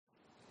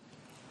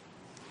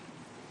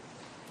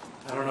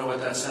I don't know what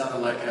that sounded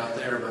like out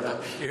there, but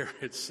up here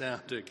it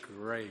sounded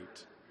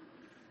great.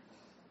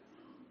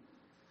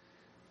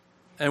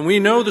 And we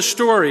know the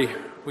story.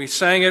 We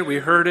sang it, we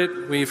heard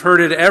it. We've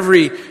heard it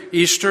every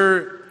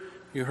Easter.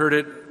 You heard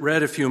it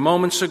read a few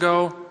moments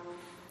ago.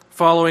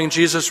 Following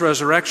Jesus'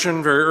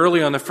 resurrection, very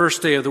early on the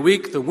first day of the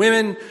week, the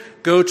women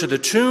go to the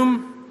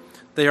tomb.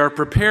 They are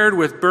prepared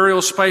with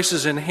burial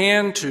spices in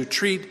hand to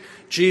treat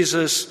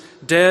Jesus'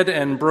 dead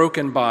and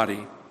broken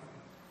body.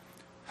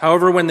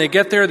 However, when they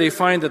get there, they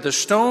find that the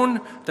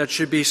stone that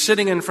should be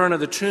sitting in front of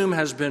the tomb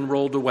has been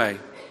rolled away,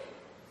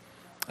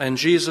 and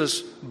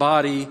Jesus'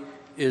 body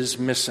is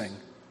missing.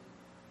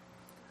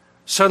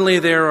 Suddenly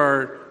there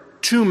are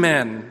two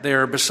men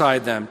there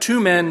beside them, two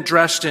men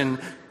dressed in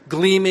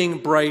gleaming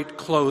bright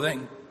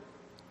clothing.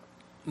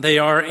 They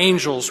are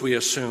angels, we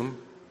assume.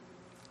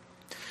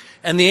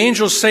 And the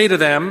angels say to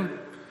them,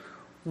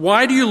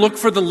 "Why do you look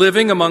for the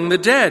living among the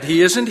dead?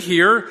 He isn't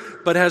here,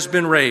 but has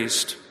been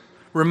raised.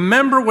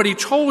 Remember what he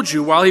told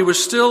you while he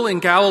was still in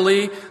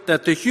Galilee,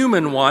 that the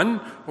human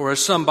one," or as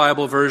some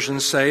Bible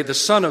versions say, the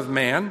Son of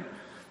Man,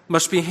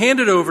 "must be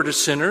handed over to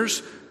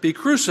sinners, be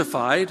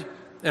crucified,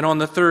 and on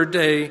the third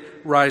day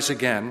rise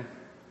again."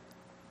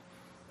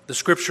 The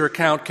scripture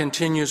account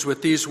continues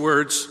with these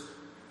words,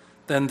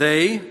 "Then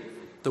they,"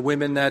 the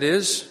women that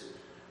is,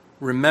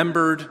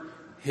 "remembered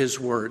his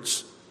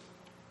words."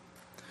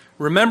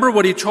 Remember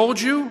what he told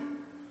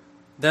you?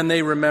 Then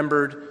they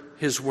remembered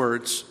his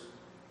words.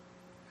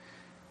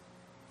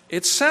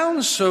 It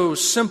sounds so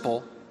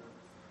simple.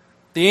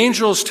 The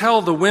angels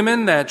tell the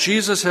women that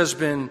Jesus has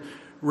been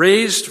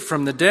raised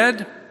from the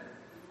dead.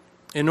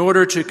 In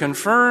order to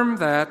confirm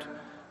that,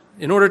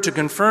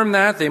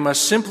 they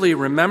must simply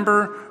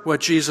remember what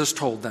Jesus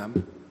told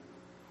them.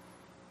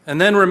 And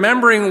then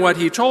remembering what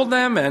he told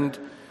them and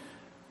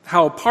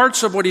how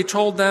parts of what he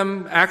told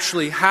them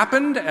actually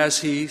happened as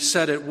he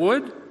said it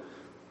would,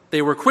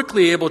 they were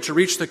quickly able to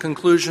reach the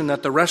conclusion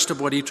that the rest of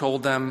what he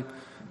told them,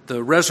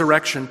 the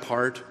resurrection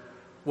part,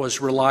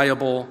 was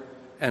reliable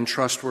and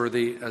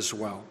trustworthy as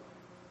well.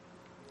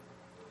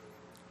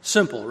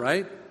 Simple,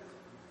 right?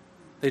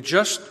 They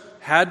just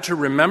had to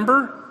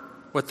remember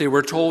what they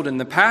were told in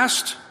the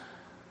past,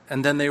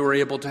 and then they were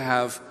able to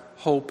have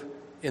hope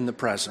in the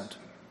present.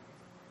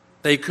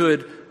 They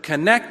could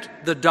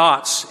connect the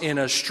dots in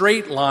a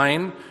straight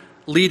line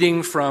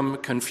leading from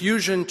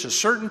confusion to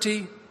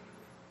certainty,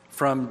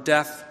 from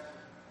death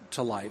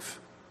to life.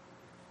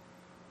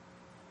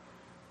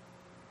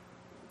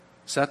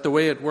 Is that the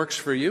way it works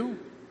for you?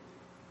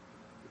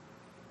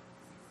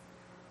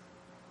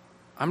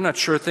 I'm not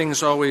sure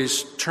things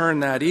always turn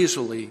that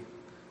easily,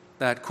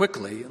 that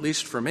quickly, at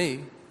least for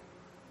me.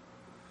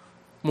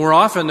 More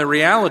often, the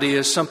reality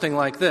is something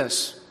like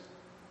this.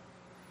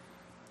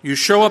 You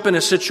show up in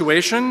a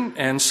situation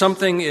and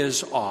something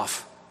is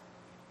off.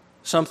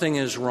 Something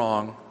is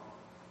wrong.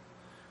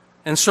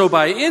 And so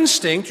by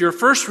instinct, your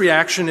first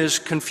reaction is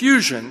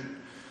confusion.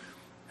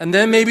 And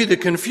then maybe the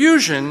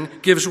confusion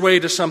gives way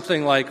to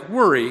something like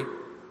worry,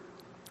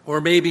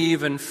 or maybe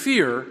even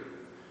fear.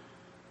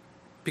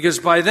 Because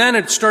by then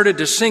it started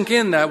to sink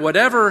in that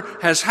whatever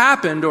has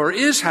happened or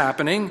is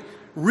happening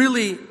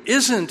really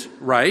isn't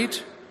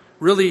right,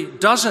 really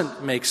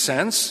doesn't make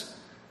sense,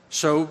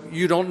 so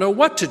you don't know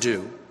what to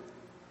do.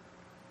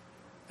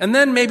 And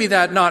then maybe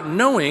that not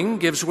knowing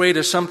gives way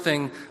to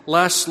something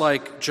less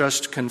like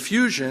just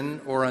confusion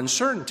or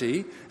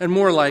uncertainty and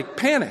more like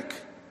panic.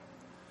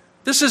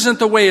 This isn't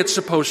the way it's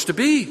supposed to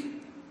be.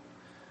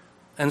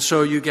 And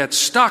so you get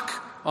stuck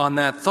on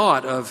that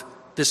thought of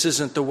this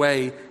isn't the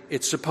way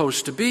it's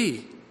supposed to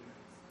be.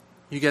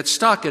 You get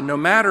stuck, and no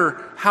matter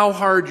how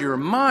hard your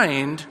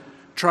mind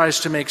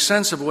tries to make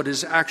sense of what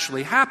is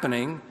actually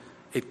happening,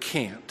 it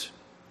can't.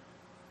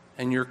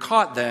 And you're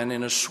caught then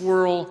in a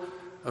swirl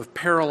of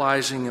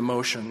paralyzing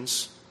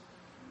emotions.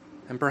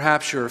 And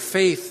perhaps your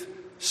faith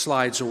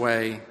slides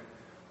away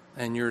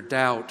and your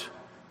doubt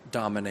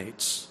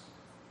dominates.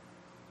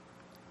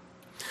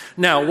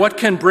 Now, what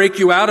can break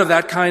you out of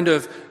that kind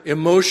of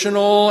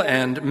emotional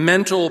and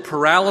mental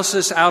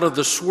paralysis, out of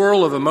the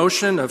swirl of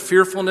emotion, of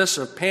fearfulness,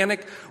 of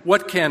panic?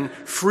 What can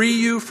free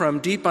you from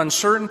deep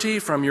uncertainty,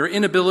 from your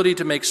inability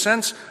to make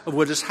sense of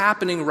what is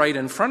happening right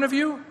in front of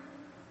you?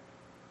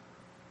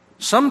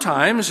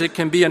 Sometimes it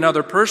can be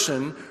another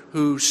person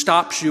who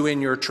stops you in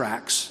your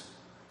tracks.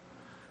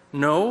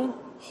 No,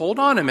 hold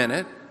on a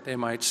minute, they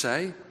might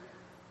say.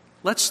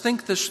 Let's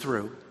think this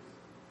through.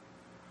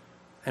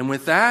 And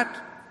with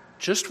that,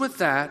 just with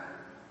that,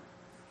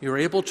 you're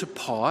able to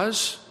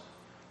pause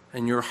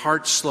and your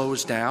heart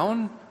slows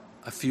down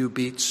a few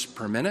beats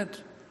per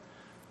minute,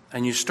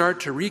 and you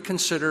start to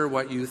reconsider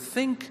what you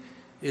think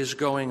is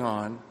going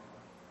on.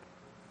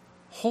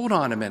 Hold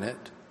on a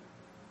minute.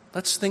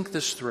 Let's think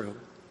this through.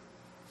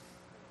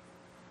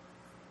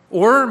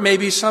 Or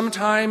maybe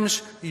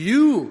sometimes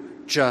you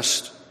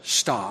just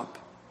stop.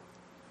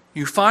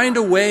 You find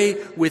a way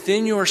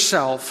within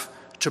yourself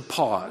to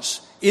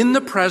pause in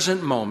the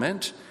present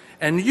moment,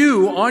 and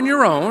you, on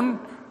your own,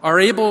 are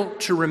able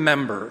to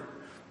remember.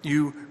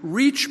 You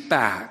reach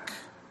back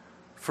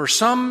for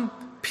some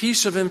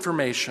piece of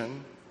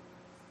information,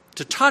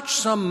 to touch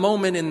some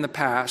moment in the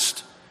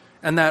past,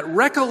 and that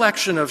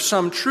recollection of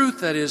some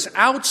truth that is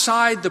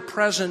outside the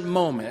present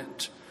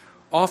moment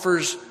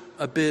offers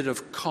a bit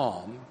of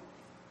calm,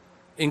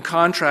 in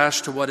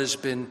contrast to what has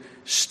been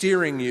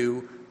steering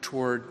you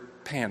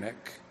toward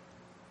panic.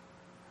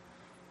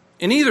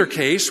 In either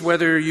case,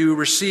 whether you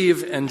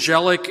receive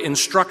angelic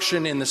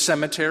instruction in the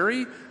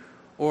cemetery,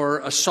 or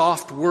a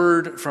soft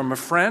word from a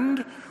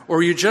friend,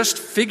 or you just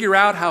figure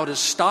out how to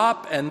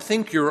stop and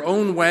think your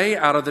own way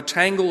out of the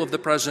tangle of the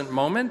present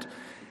moment,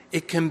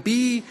 it can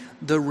be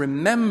the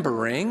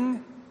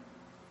remembering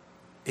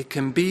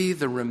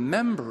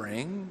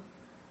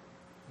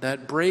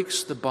that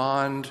breaks the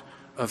bond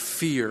of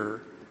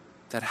fear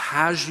that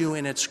has you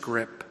in its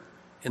grip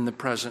in the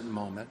present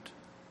moment.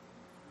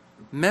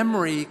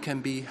 Memory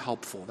can be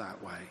helpful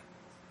that way.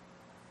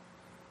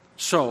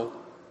 So,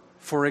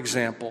 for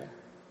example,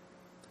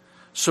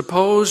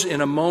 suppose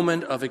in a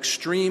moment of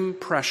extreme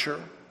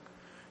pressure,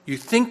 you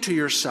think to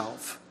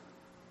yourself,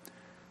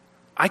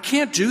 I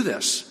can't do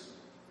this.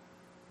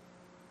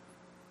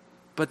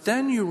 But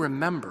then you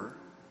remember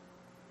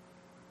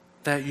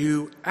that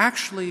you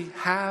actually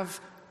have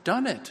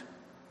done it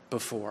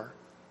before.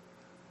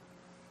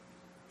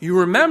 You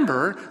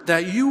remember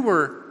that you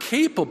were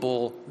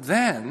capable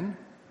then,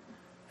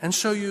 and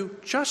so you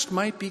just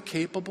might be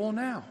capable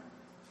now.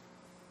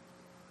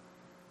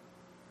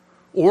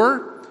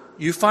 Or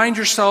you find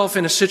yourself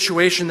in a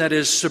situation that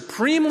is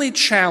supremely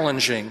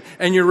challenging,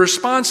 and your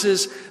response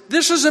is,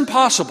 this is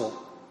impossible.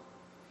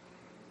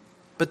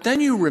 But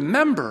then you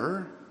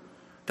remember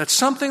that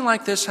something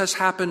like this has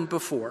happened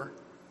before.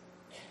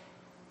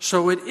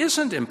 So it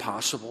isn't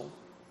impossible,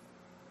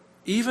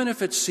 even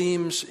if it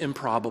seems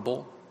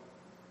improbable.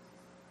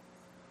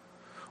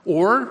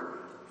 Or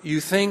you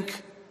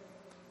think,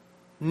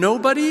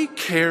 nobody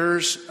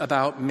cares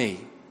about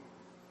me.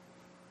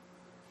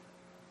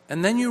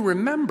 And then you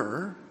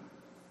remember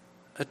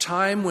a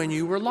time when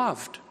you were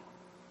loved.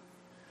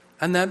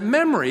 And that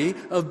memory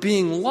of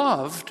being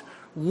loved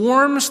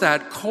warms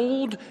that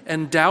cold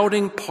and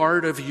doubting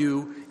part of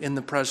you in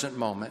the present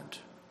moment.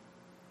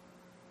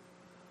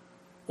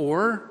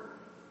 Or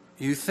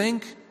you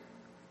think,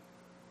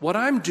 what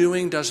I'm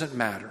doing doesn't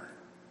matter.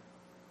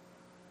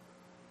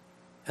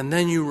 And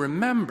then you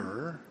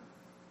remember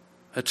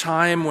a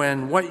time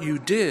when what you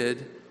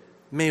did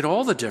made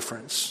all the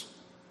difference.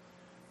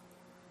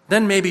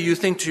 Then maybe you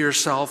think to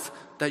yourself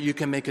that you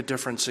can make a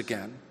difference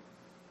again.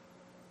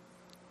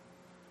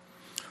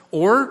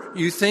 Or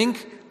you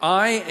think,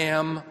 I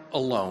am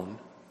alone.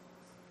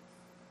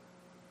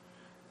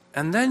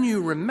 And then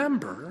you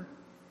remember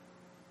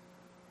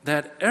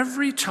that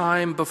every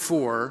time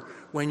before,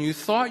 when you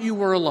thought you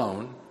were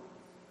alone,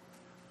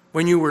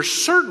 when you were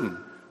certain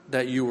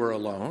that you were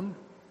alone,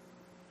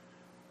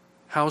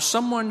 how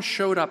someone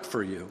showed up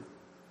for you.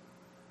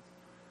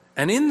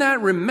 And in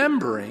that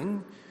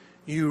remembering,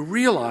 you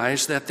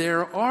realize that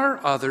there are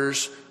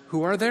others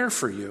who are there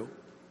for you,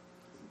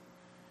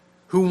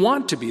 who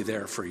want to be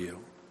there for you.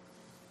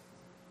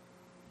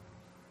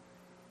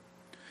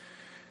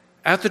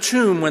 At the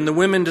tomb, when the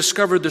women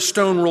discovered the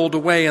stone rolled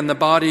away and the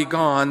body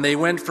gone, they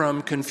went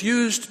from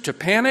confused to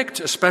panicked,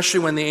 especially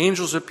when the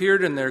angels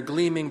appeared in their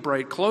gleaming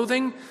bright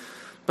clothing.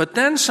 But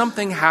then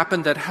something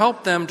happened that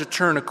helped them to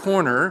turn a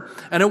corner,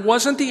 and it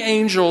wasn't the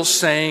angels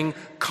saying,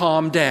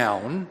 calm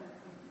down,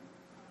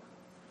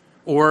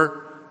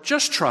 or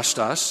just trust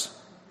us,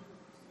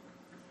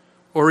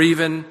 or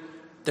even,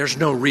 there's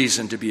no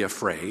reason to be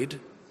afraid.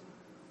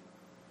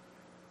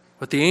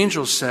 What the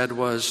angels said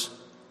was,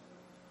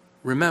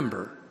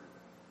 remember.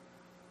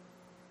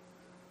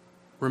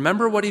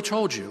 Remember what he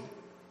told you.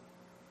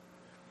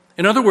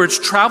 In other words,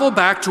 travel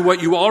back to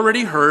what you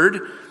already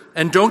heard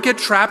and don't get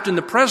trapped in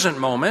the present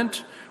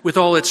moment with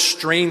all its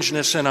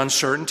strangeness and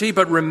uncertainty,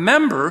 but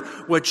remember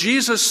what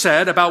Jesus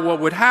said about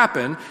what would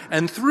happen,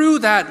 and through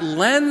that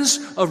lens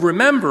of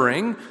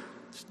remembering,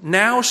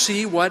 now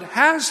see what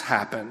has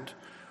happened,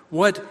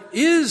 what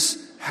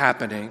is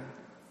happening.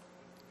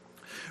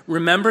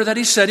 Remember that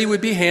he said he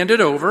would be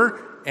handed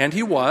over, and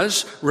he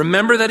was.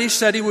 Remember that he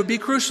said he would be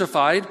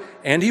crucified,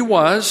 and he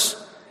was.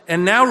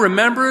 And now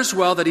remember as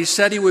well that he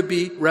said he would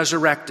be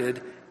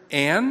resurrected,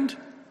 and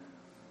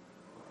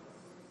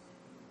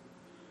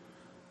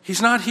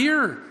he's not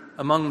here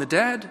among the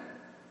dead.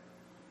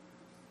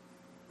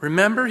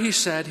 Remember he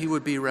said he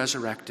would be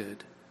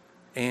resurrected,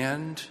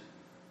 and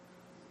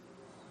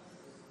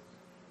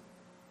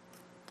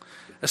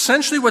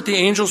essentially what the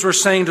angels were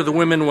saying to the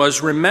women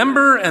was,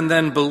 remember and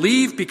then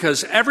believe,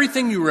 because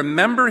everything you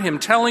remember him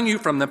telling you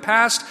from the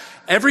past,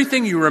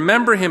 everything you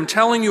remember him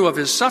telling you of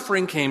his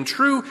suffering came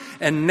true,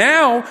 and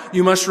now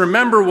you must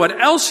remember what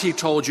else he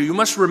told you. You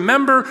must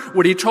remember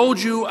what he told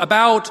you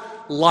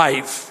about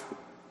life,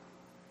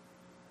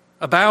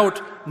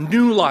 about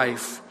new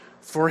life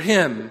for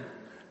him,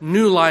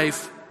 new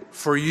life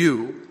for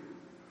you,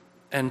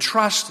 and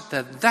trust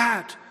that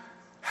that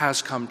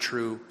has come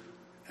true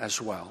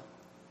as well.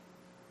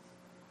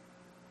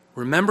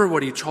 Remember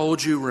what he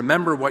told you,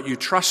 remember what you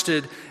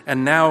trusted,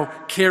 and now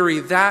carry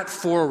that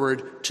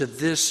forward to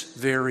this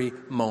very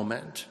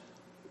moment.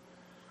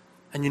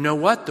 And you know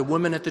what? The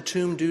women at the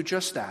tomb do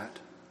just that.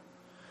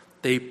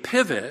 They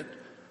pivot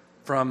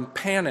from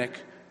panic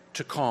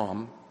to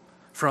calm,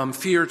 from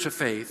fear to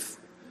faith.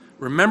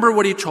 Remember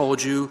what he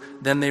told you,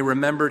 then they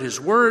remembered his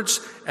words,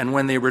 and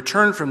when they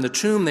returned from the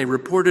tomb, they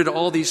reported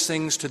all these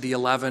things to the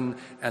 11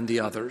 and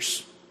the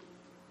others.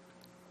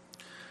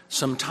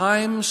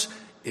 Sometimes,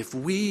 if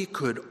we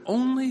could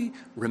only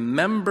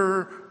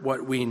remember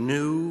what we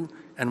knew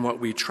and what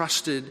we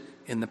trusted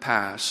in the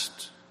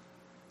past,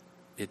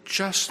 it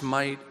just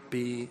might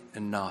be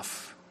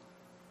enough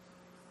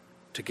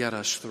to get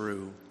us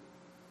through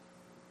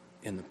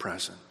in the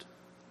present.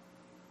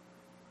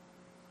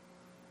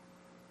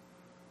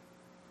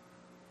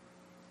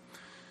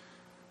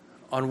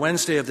 On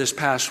Wednesday of this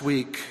past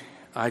week,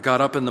 I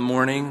got up in the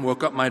morning,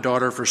 woke up my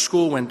daughter for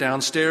school, went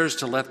downstairs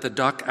to let the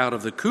duck out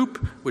of the coop,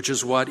 which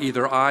is what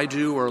either I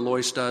do or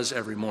Lois does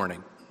every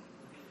morning.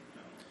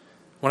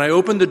 When I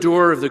opened the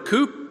door of the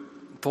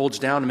coop, folds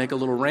down to make a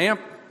little ramp,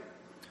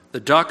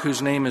 the duck,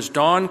 whose name is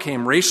Dawn,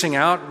 came racing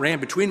out, ran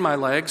between my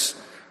legs.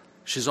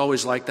 She's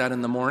always like that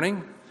in the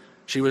morning.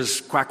 She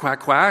was quack, quack,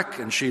 quack,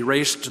 and she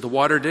raced to the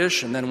water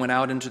dish and then went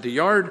out into the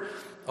yard.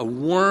 A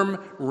warm,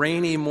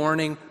 rainy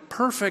morning,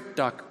 perfect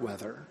duck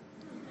weather.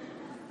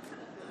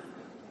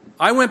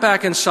 I went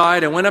back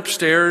inside, I went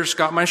upstairs,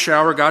 got my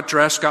shower, got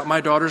dressed, got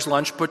my daughter's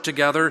lunch put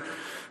together,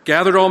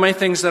 gathered all my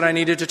things that I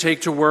needed to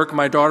take to work.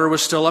 My daughter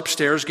was still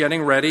upstairs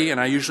getting ready, and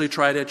I usually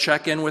try to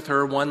check in with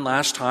her one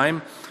last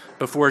time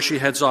before she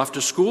heads off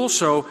to school.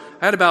 So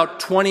I had about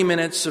 20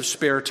 minutes of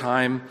spare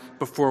time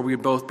before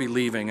we'd both be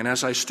leaving. And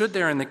as I stood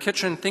there in the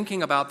kitchen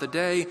thinking about the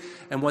day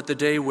and what the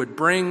day would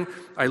bring,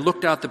 I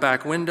looked out the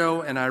back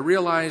window and I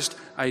realized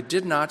I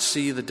did not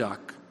see the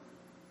duck.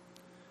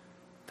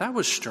 That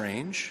was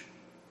strange.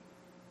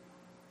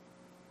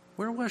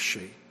 Where was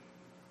she?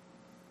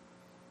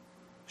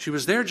 She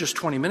was there just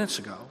 20 minutes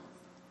ago.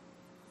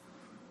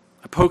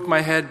 I poked my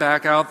head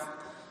back out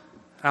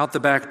the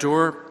back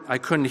door. I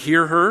couldn't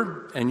hear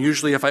her, and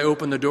usually if I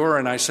open the door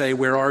and I say,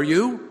 "Where are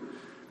you?"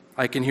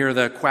 I can hear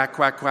the quack,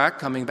 quack, quack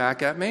coming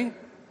back at me.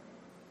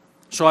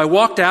 So I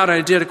walked out, I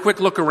did a quick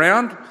look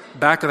around,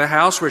 back of the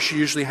house where she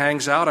usually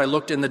hangs out. I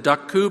looked in the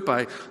duck coop.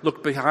 I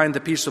looked behind the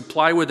piece of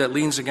plywood that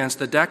leans against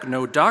the deck,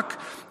 no duck.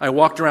 I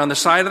walked around the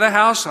side of the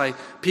house. I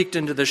peeked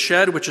into the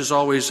shed, which is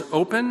always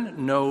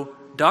open, no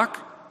duck.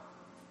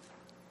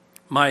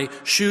 My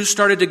shoes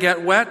started to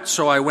get wet,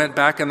 so I went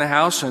back in the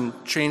house and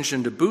changed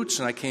into boots,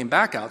 and I came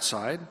back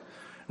outside.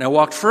 And I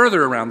walked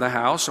further around the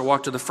house. I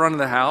walked to the front of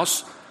the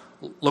house,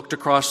 looked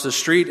across the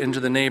street into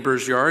the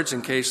neighbors' yards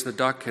in case the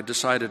duck had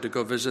decided to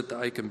go visit the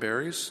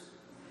Eikenberries.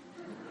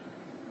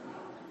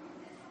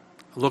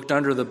 I looked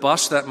under the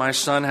bus that my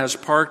son has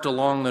parked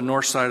along the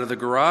north side of the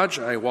garage.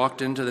 I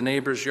walked into the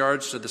neighbors'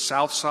 yards to the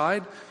south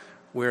side,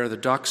 where the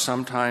duck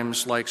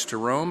sometimes likes to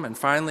roam. And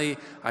finally,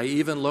 I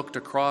even looked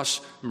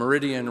across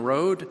Meridian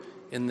Road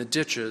in the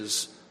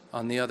ditches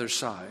on the other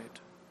side.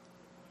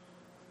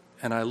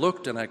 And I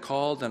looked and I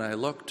called and I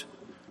looked,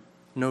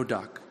 no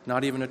duck,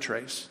 not even a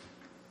trace.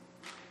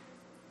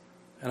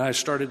 And I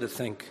started to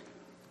think,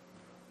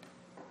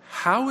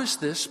 how is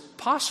this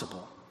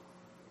possible?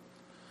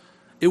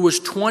 It was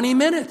 20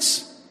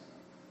 minutes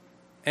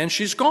and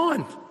she's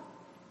gone.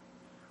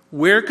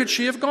 Where could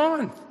she have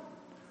gone?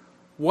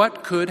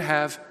 What could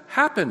have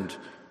happened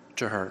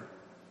to her?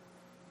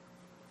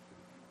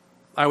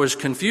 I was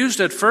confused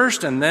at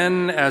first, and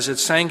then as it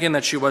sank in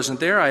that she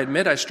wasn't there, I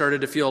admit I started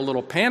to feel a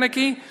little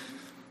panicky.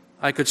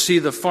 I could see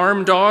the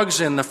farm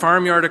dogs in the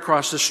farmyard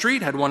across the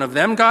street. Had one of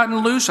them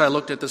gotten loose? I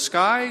looked at the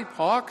sky,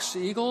 hawks,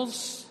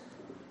 eagles.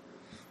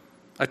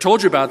 I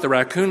told you about the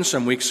raccoons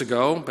some weeks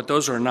ago, but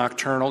those are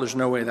nocturnal. There's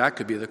no way that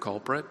could be the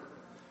culprit.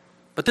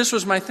 But this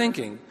was my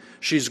thinking.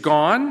 She's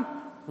gone.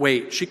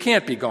 Wait, she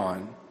can't be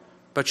gone.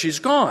 But she's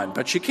gone,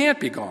 but she can't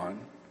be gone.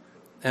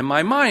 And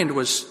my mind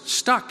was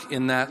stuck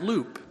in that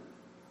loop.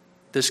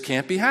 This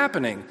can't be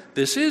happening.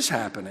 This is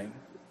happening.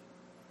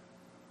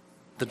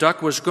 The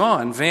duck was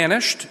gone,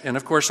 vanished, and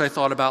of course I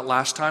thought about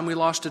last time we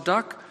lost a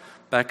duck.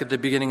 Back at the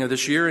beginning of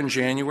this year in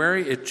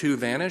January, it too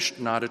vanished,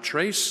 not a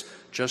trace,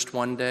 just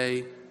one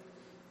day,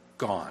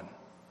 gone.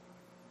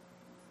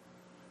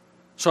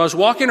 So I was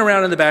walking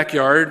around in the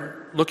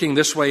backyard, looking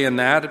this way and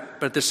that,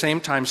 but at the same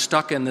time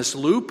stuck in this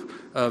loop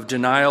of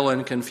denial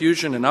and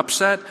confusion and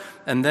upset,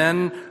 and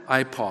then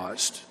I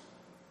paused.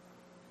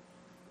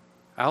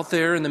 Out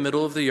there in the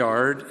middle of the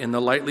yard, in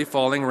the lightly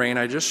falling rain,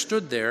 I just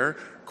stood there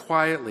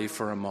quietly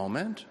for a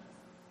moment,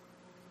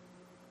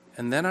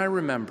 and then I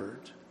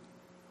remembered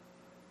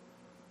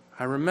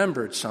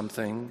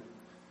something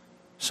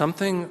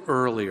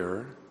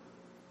earlier,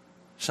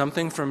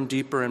 something from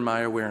deeper in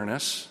my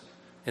awareness,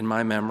 in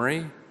my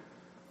memory,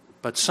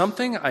 but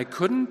something I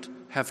couldn't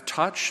have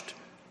touched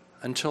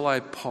until I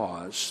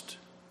paused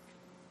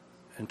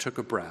and took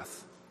a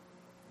breath.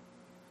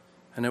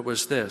 And it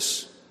was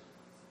this: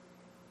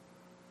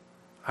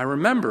 I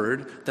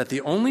remembered that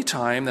the only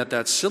time that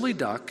that silly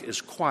duck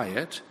is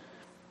quiet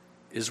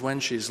is when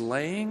she's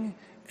laying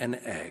an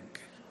egg.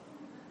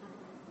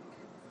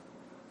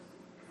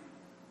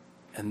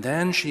 And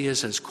then she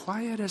is as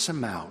quiet as a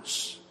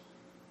mouse.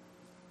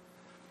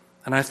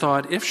 And I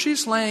thought, if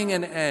she's laying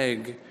an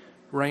egg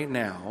right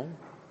now,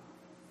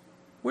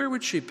 where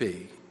would she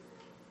be?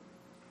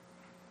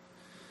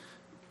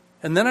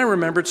 And then I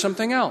remembered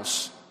something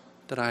else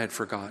that I had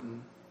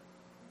forgotten.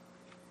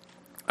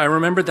 I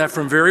remembered that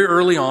from very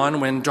early on,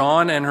 when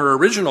Dawn and her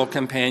original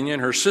companion,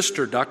 her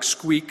sister duck,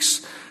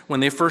 Squeaks, when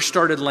they first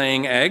started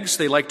laying eggs,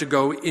 they liked to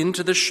go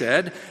into the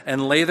shed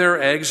and lay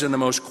their eggs in the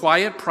most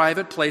quiet,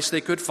 private place they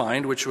could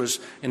find, which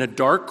was in a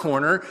dark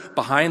corner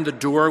behind the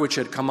door, which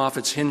had come off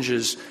its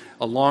hinges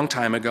a long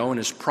time ago and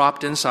is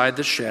propped inside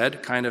the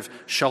shed, kind of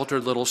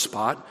sheltered little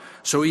spot.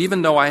 So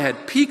even though I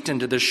had peeked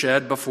into the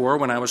shed before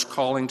when I was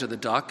calling to the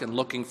duck and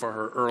looking for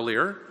her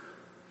earlier,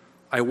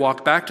 I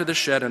walked back to the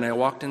shed and I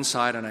walked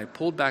inside and I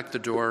pulled back the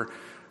door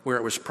where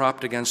it was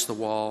propped against the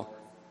wall,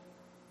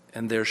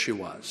 and there she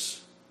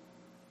was.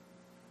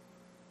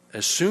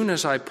 As soon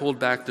as I pulled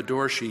back the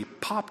door, she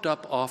popped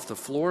up off the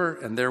floor,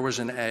 and there was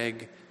an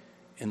egg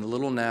in the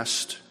little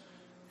nest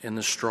in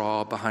the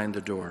straw behind the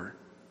door.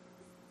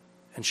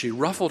 And she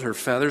ruffled her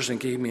feathers and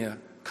gave me a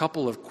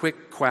couple of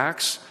quick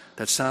quacks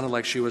that sounded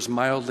like she was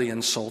mildly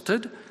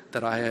insulted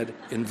that I had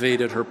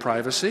invaded her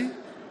privacy.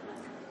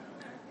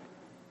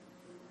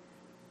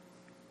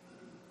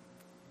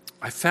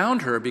 I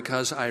found her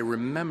because I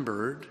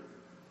remembered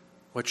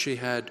what she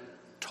had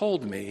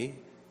told me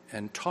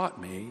and taught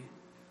me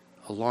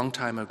a long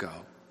time ago.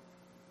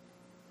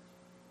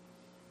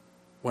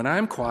 When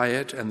I'm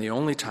quiet, and the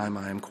only time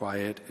I am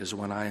quiet is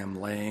when I am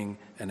laying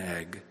an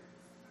egg.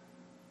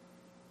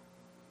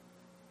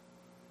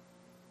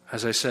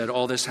 As I said,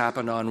 all this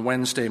happened on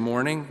Wednesday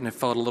morning, and it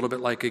felt a little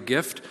bit like a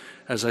gift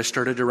as I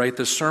started to write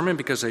this sermon,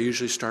 because I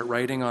usually start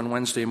writing on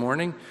Wednesday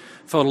morning.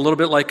 It felt a little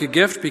bit like a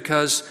gift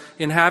because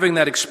in having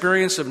that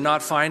experience of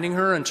not finding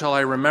her until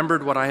I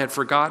remembered what I had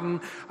forgotten,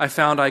 I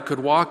found I could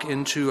walk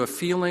into a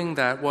feeling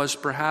that was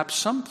perhaps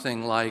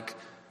something like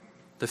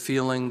the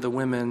feeling the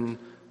women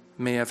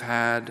may have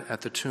had at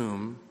the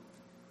tomb.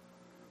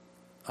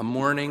 A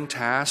morning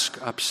task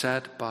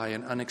upset by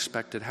an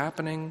unexpected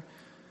happening,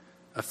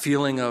 a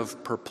feeling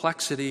of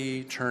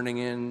perplexity turning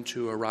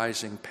into a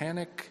rising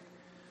panic,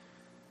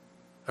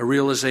 a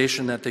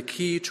realization that the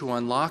key to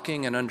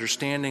unlocking and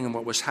understanding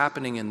what was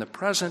happening in the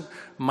present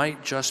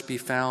might just be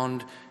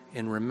found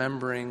in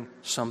remembering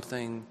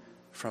something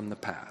from the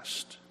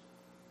past.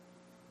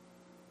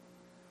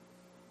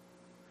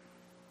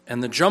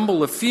 And the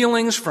jumble of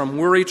feelings, from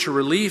worry to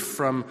relief,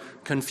 from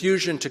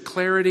confusion to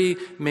clarity,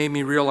 made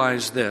me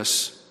realize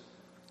this: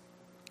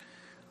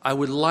 I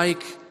would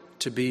like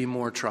to be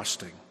more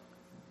trusting.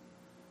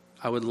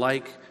 I would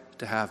like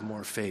to have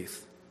more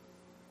faith.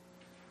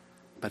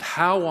 But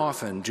how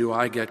often do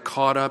I get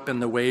caught up in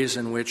the ways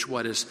in which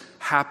what is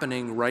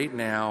happening right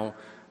now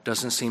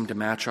doesn't seem to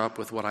match up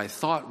with what I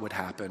thought would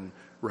happen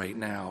right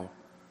now,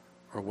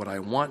 or what I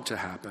want to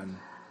happen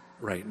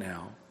right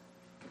now?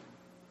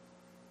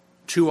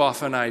 Too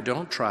often I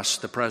don't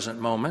trust the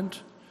present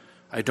moment.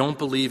 I don't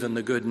believe in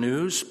the good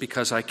news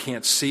because I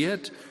can't see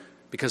it,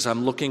 because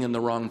I'm looking in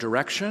the wrong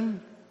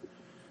direction,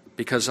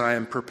 because I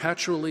am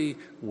perpetually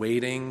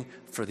waiting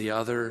for the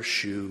other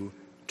shoe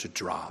to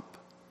drop.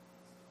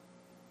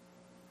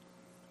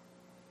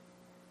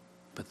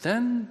 But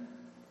then,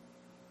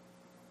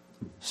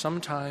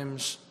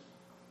 sometimes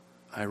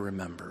I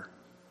remember.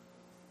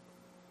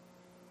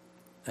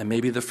 And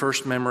maybe the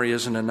first memory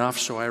isn't enough,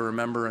 so I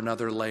remember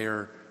another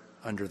layer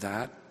under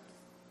that.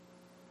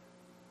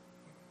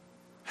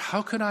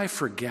 How could I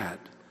forget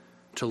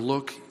to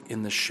look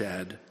in the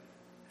shed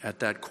at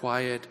that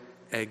quiet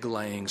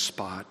egg-laying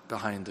spot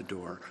behind the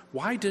door?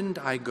 Why didn't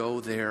I go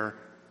there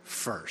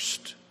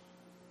first?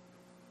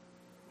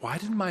 Why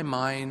did my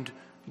mind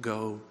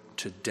go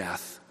to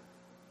death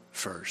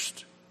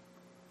first?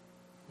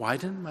 Why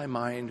didn't my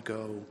mind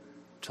go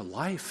to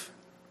life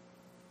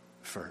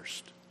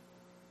first?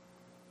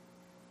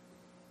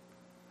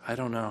 I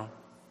don't know.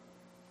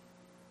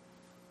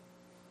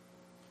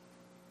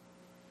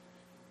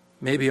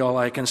 Maybe all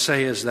I can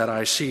say is that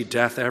I see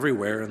death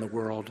everywhere in the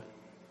world.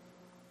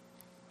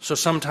 So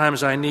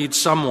sometimes I need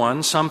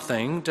someone,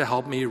 something, to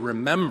help me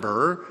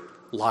remember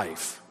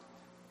life.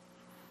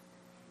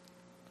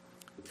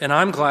 And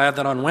I'm glad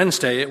that on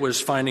Wednesday it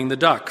was finding the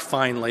duck,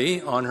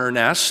 finally, on her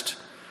nest,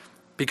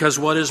 because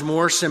what is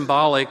more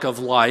symbolic of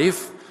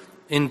life,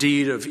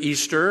 indeed of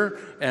Easter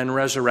and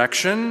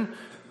resurrection,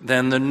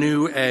 than the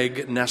new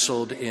egg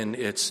nestled in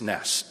its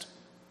nest?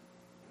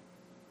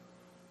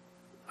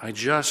 I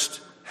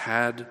just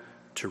had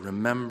to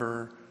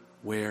remember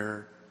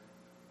where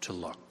to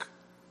look.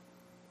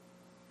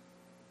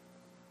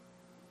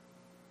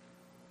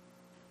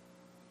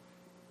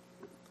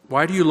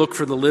 Why do you look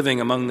for the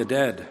living among the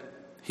dead?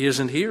 He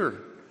isn't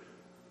here,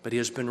 but he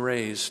has been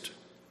raised.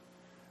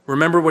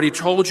 Remember what he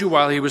told you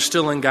while he was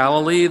still in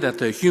Galilee, that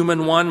the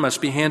human one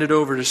must be handed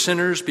over to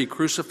sinners, be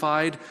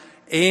crucified,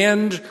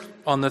 and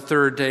on the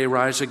third day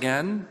rise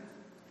again.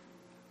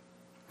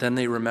 Then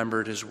they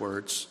remembered his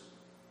words.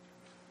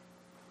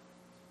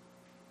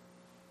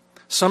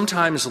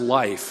 Sometimes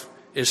life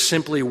is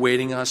simply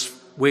waiting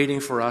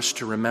for us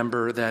to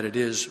remember that it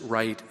is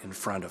right in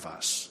front of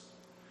us.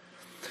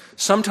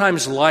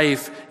 Sometimes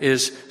life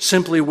is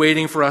simply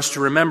waiting for us to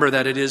remember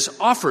that it is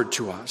offered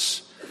to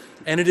us,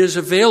 and it is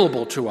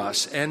available to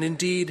us, and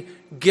indeed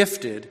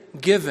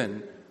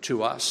given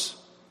to us.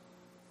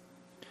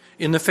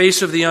 In the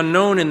face of the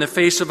unknown, in the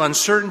face of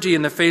uncertainty,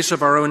 in the face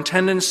of our own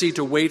tendency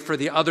to wait for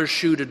the other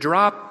shoe to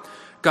drop,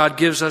 God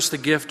gives us the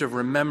gift of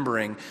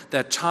remembering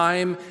that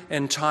time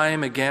and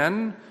time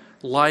again,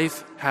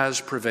 life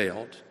has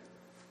prevailed,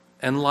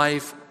 and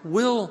life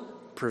will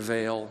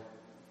prevail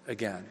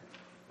again.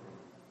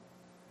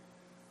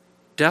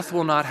 Death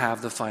will not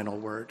have the final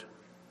word.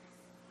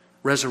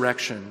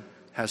 Resurrection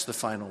has the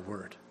final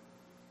word.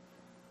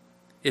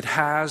 It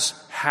has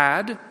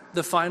had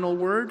the final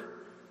word,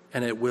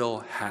 and it will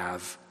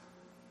have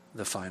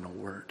the final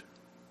word.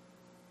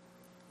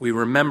 We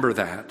remember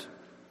that,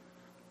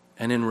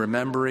 and in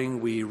remembering,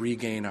 we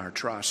regain our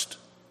trust.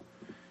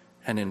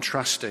 And in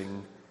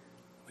trusting,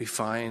 we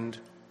find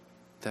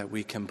that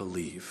we can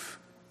believe.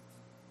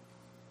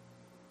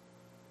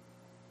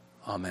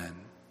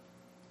 Amen.